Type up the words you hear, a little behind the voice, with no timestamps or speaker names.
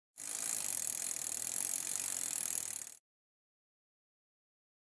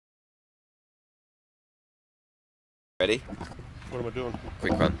Ready? What am I doing?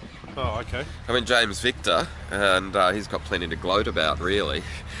 Quick one. Oh, okay. I mean, James Victor, and he's got plenty to gloat about, really.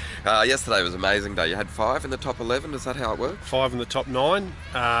 Yesterday was an amazing day. You had 5 in the top 11, is that how it worked? 5 in the top 9,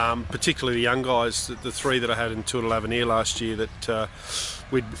 particularly the young guys, the 3 that I had in Tour de l'Avenir last year that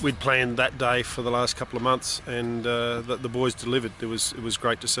we'd planned that day for the last couple of months, and the boys delivered. It was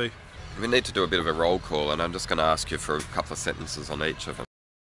great to see. We need to do a bit of a roll call, and I'm just going to ask you for a couple of sentences on each of them.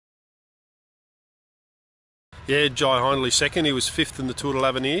 Yeah, Hindley second. He was 5th in the Tour de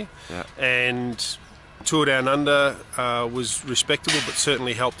l'Avenir, and Tour Down Under was respectable, but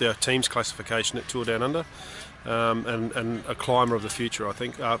certainly helped our team's classification at Tour Down Under, and a climber of the future, I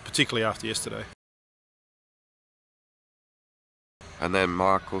think, particularly after yesterday. And then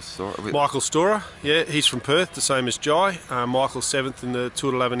Michael Storer. Michael Storer, yeah, he's from Perth, the same as Jai. Michael 7th in the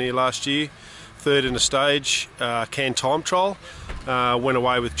Tour de l'Avenir last year, 3rd in a stage, can time trial. Went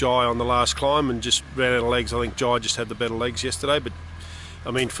away with Jai on the last climb and just ran out of legs. I think Jai just had the better legs yesterday, but I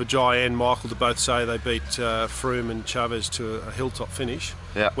mean, for Jai and Michael to both say they beat Froome and Chavez to a hilltop finish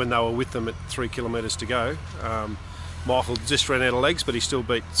when they were with them at 3 kilometres to go. Michael just ran out of legs, but he still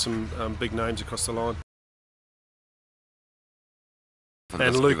beat some big names across the line.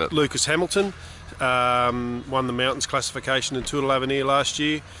 And Lucas Hamilton won the mountains classification in Tour de l'Avenir last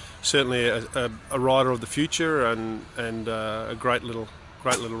year. Certainly a rider of the future and a great little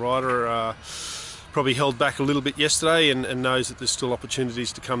rider. Probably held back a little bit yesterday and knows that there's still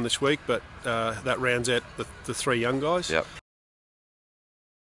opportunities to come this week, but that rounds out the 3 young guys. Yep.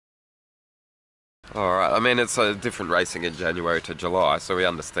 All right. I mean, it's a different racing in January to July, so we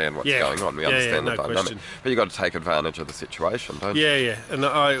understand what's going on. We understand the dynamic. Question. But you've got to take advantage of the situation, don't you? Yeah. And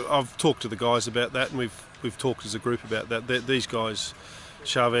I've talked to the guys about that, and we've talked as a group about that. These guys,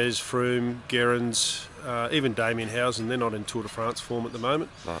 Chavez, Froome, Gerrans, even Damien Housen, they're not in Tour de France form at the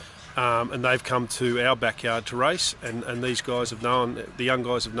moment. No. And they've come to our backyard to race, and these guys have known, the young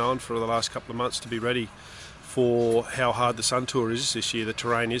guys have known for the last couple of months to be ready for how hard the Sun Tour is this year. The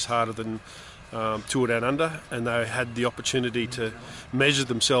terrain is harder than Tour Down Under, and they had the opportunity to measure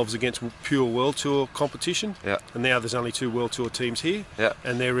themselves against pure World Tour competition. And now there's only 2 World Tour teams here,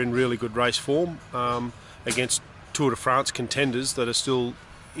 and they're in really good race form against Tour de France contenders that are still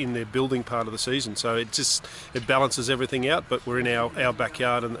in their building part of the season. So it balances everything out, but we're in our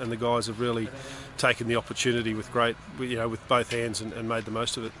backyard, and the guys have really taken the opportunity with both hands and made the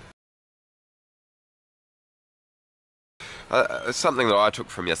most of it. Something that I took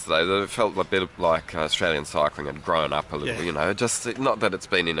from yesterday, that it felt a bit like Australian cycling had grown up a little, just not that it's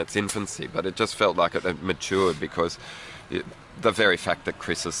been in its infancy, but it just felt like it had matured, because the very fact that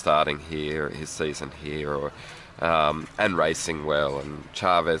Chris is starting here, his season here, and racing well, and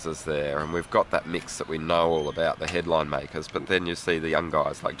Chavez is there, and we've got that mix that we know all about, the headline makers, but then you see the young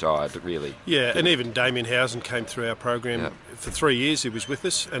guys like Jai really... Yeah, and even Damien Housen came through our program. For 3 years he was with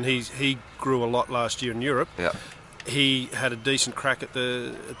us, and he grew a lot last year in Europe. He had a decent crack at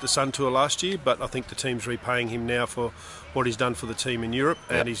the Sun Tour last year, but I think the team's repaying him now for what he's done for the team in Europe,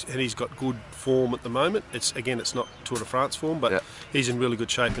 and he's got good form at the moment. It's not Tour de France form, but he's in really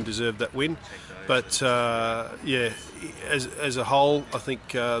good shape and deserved that win. But as a whole, I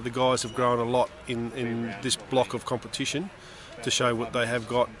think the guys have grown a lot in this block of competition to show what they have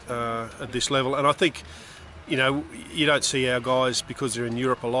got at this level. And I think, you don't see our guys, because they're in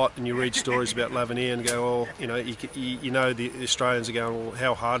Europe a lot, and you read stories about l'Avenir and go, the Australians are going, well,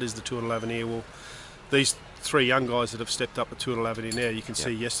 how hard is the Tour de l'Avenir? Well, these 3 young guys that have stepped up at Tour de l'Avenir now, you can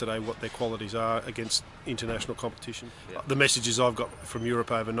see yesterday what their qualities are against international competition. The messages I've got from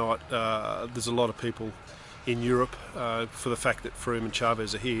Europe overnight, there's a lot of people in Europe for the fact that Froome and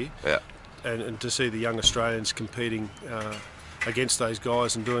Chavez are here, and to see the young Australians competing against those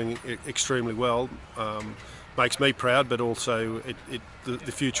guys and doing extremely well makes me proud, but also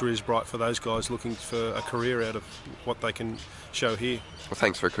the future is bright for those guys looking for a career out of what they can show here. Well,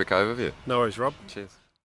 thanks for a quick overview. No worries, Rob. Cheers.